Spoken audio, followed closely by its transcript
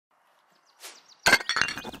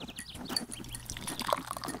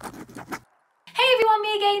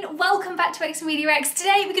again, welcome back to xameliax.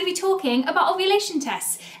 Today we're going to be talking about ovulation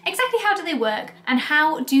tests. Exactly how do they work and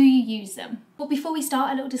how do you use them? But before we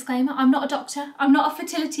start, a little disclaimer, I'm not a doctor, I'm not a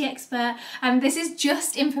fertility expert, this is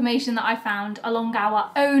just information that I found along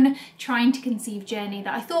our own trying to conceive journey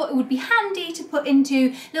that I thought it would be handy to put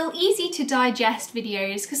into little easy to digest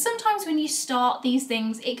videos, because sometimes when you start these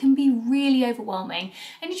things it can be really overwhelming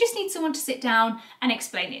and you just need someone to sit down and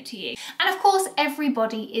explain it to you. And of course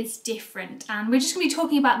everybody is different, and we're just going to be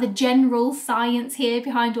talking about the general science here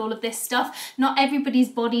behind all of this stuff. Not everybody's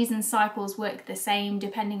bodies and cycles work the same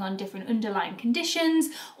depending on different underlying conditions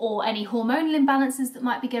or any hormonal imbalances that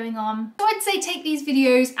might be going on. So I'd say take these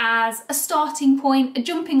videos as a starting point, a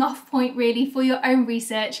jumping off point really for your own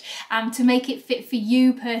research to make it fit for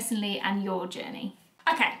you personally and your journey.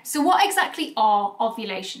 Okay, so what exactly are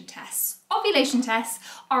ovulation tests? Ovulation tests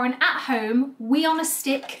are an at-home, wee on a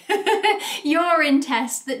stick urine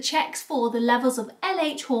test that checks for the levels of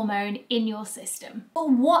LH hormone in your system. But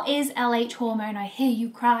what is LH hormone, I hear you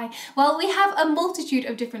cry? Well, we have a multitude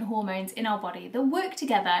of different hormones in our body that work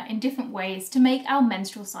together in different ways to make our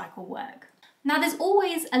menstrual cycle work. Now there's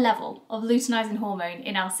always a level of luteinizing hormone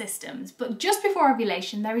in our systems, but just before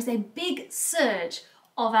ovulation there is a big surge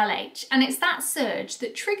of LH, and it's that surge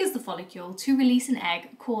that triggers the follicle to release an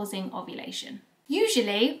egg, causing ovulation.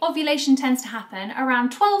 Usually, ovulation tends to happen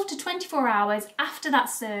around 12 to 24 hours after that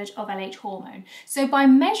surge of LH hormone. So by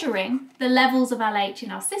measuring the levels of LH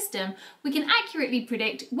in our system, we can accurately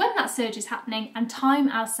predict when that surge is happening and time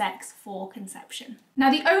our sex for conception. Now,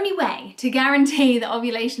 the only way to guarantee that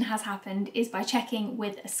ovulation has happened is by checking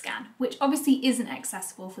with a scan, which obviously isn't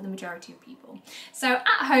accessible for the majority of people. So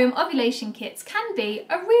at-home ovulation kits can be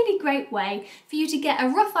a really great way for you to get a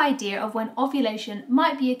rough idea of when ovulation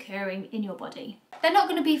might be occurring in your body. They're not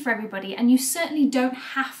going to be for everybody, and you certainly don't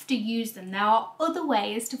have to use them. There are other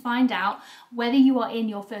ways to find out whether you are in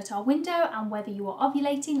your fertile window and whether you are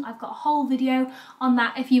ovulating. I've got a whole video on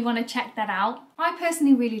that if you want to check that out. I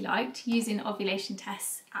personally really liked using ovulation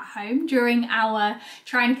tests at home during our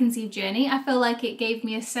trying to conceive journey. I feel like it gave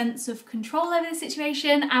me a sense of control over the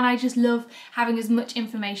situation, and I just love having as much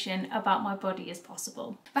information about my body as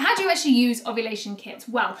possible. But how do you actually use ovulation kits?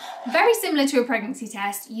 Well, very similar to a pregnancy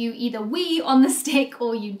test, you either wee on the stick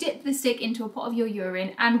or you dip the stick into a pot of your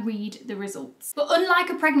urine and read the results. But unlike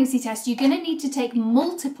a pregnancy test, you're going to need to take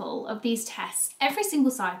multiple of these tests every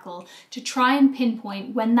single cycle to try and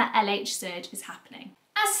pinpoint when that LH surge is happening.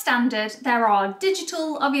 As standard, there are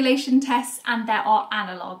digital ovulation tests and there are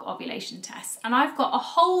analog ovulation tests. And I've got a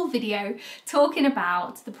whole video talking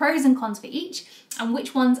about the pros and cons for each and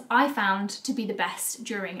which ones I found to be the best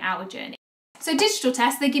during our journey. So digital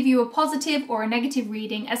tests, they give you a positive or a negative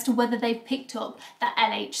reading as to whether they've picked up that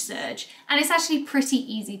LH surge, and it's actually pretty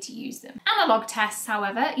easy to use them. Analog tests,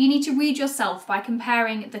 however, you need to read yourself by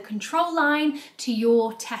comparing the control line to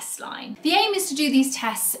your test line. The aim is to do these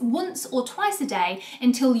tests once or twice a day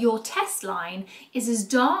until your test line is as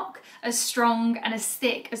dark, as strong and as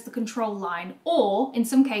thick as the control line, or in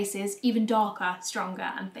some cases even darker,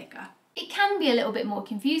 stronger and thicker. It can be a little bit more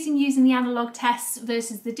confusing using the analog tests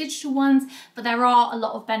versus the digital ones, but there are a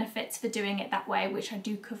lot of benefits for doing it that way, which I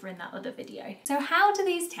do cover in that other video. So how do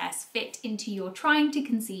these tests fit into your trying to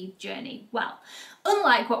conceive journey? Well,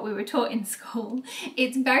 unlike what we were taught in school,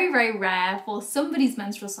 it's very, very rare for somebody's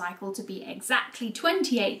menstrual cycle to be exactly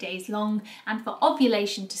 28 days long and for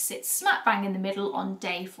ovulation to sit smack bang in the middle on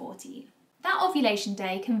day 14. That ovulation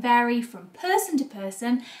day can vary from person to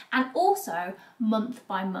person and also month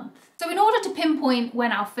by month. So in order to pinpoint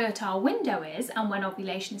when our fertile window is and when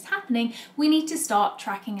ovulation is happening, we need to start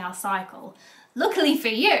tracking our cycle. Luckily for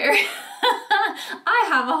you, I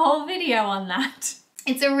have a whole video on that.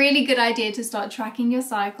 It's a really good idea to start tracking your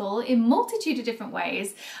cycle in multitude of different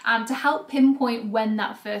ways to help pinpoint when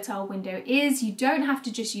that fertile window is. You don't have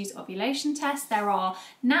to just use ovulation tests. There are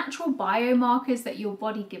natural biomarkers that your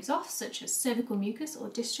body gives off, such as cervical mucus or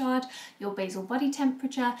discharge, your basal body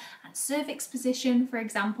temperature and cervix position, for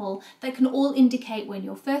example, that can all indicate when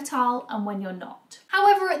you're fertile and when you're not.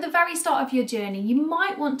 However, at the very start of your journey, you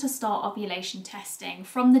might want to start ovulation testing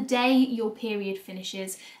from the day your period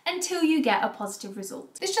finishes until you get a positive result.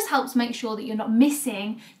 This just helps make sure that you're not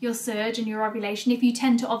missing your surge and your ovulation if you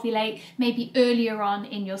tend to ovulate maybe earlier on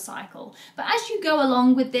in your cycle. But as you go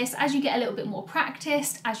along with this, as you get a little bit more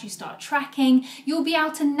practiced, as you start tracking, you'll be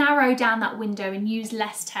able to narrow down that window and use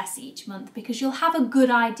less tests each month because you'll have a good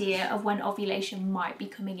idea of when ovulation might be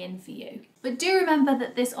coming in for you. But do remember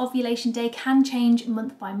that this ovulation day can change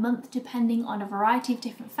month by month depending on a variety of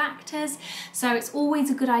different factors. So it's always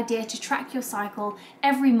a good idea to track your cycle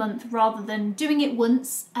every month rather than doing it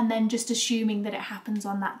once and then just assuming that it happens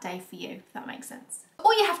on that day for you, if that makes sense.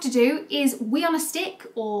 All you have to do is wee on a stick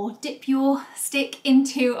or dip your stick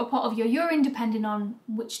into a pot of your urine depending on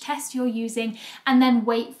which test you're using, and then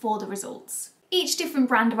wait for the results. Each different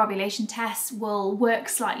brand of ovulation tests will work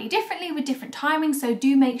slightly differently with different timings, so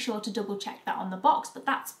do make sure to double check that on the box, but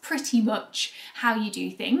that's pretty much how you do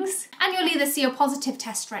things. And you'll either see a positive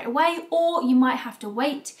test straight away, or you might have to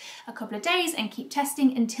wait a couple of days and keep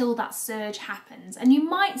testing until that surge happens. And you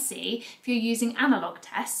might see, if you're using analog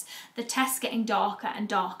tests, the tests getting darker and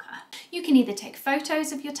darker. You can either take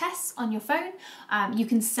photos of your tests on your phone, you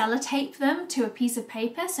can sellotape them to a piece of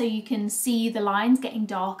paper so you can see the lines getting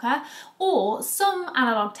darker, or some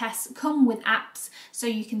analog tests come with apps so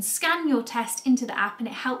you can scan your test into the app and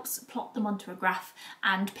it helps plot them onto a graph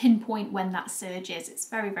and pinpoint when that surge is. It's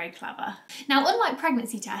very, very clever. Now, unlike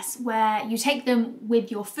pregnancy tests where you take them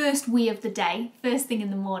with your first wee of the day, first thing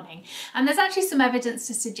in the morning, and there's actually some evidence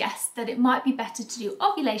to suggest that it might be better to do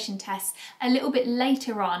ovulation tests a little bit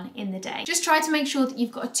later on in the day. Just try to make sure that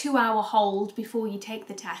you've got a 2-hour hold before you take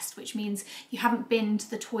the test, which means you haven't been to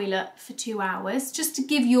the toilet for 2 hours, just to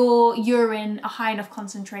give your urine a high enough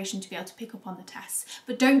concentration to be able to pick up on the tests.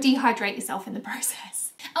 But don't dehydrate yourself in the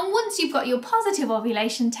process. And once you've got your positive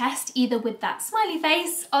ovulation test, either with that smiley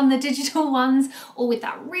face on the digital ones or with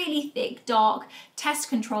that really thick, dark test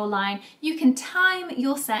control line, you can time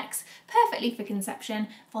your sex perfectly for conception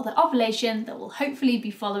for the ovulation that will hopefully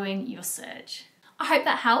be following your surge. I hope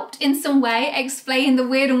that helped in some way explain the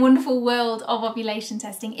weird and wonderful world of ovulation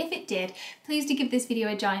testing. If it did, please do give this video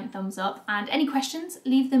a giant thumbs up, and any questions,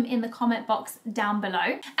 leave them in the comment box down below.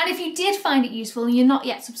 And if you did find it useful and you're not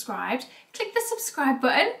yet subscribed, click the subscribe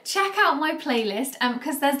button, check out my playlist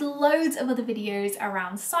because there's loads of other videos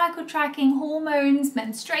around cycle tracking, hormones,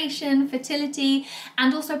 menstruation, fertility,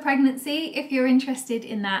 and also pregnancy if you're interested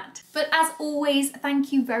in that. But as always,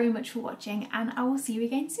 thank you very much for watching, and I will see you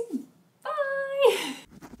again soon.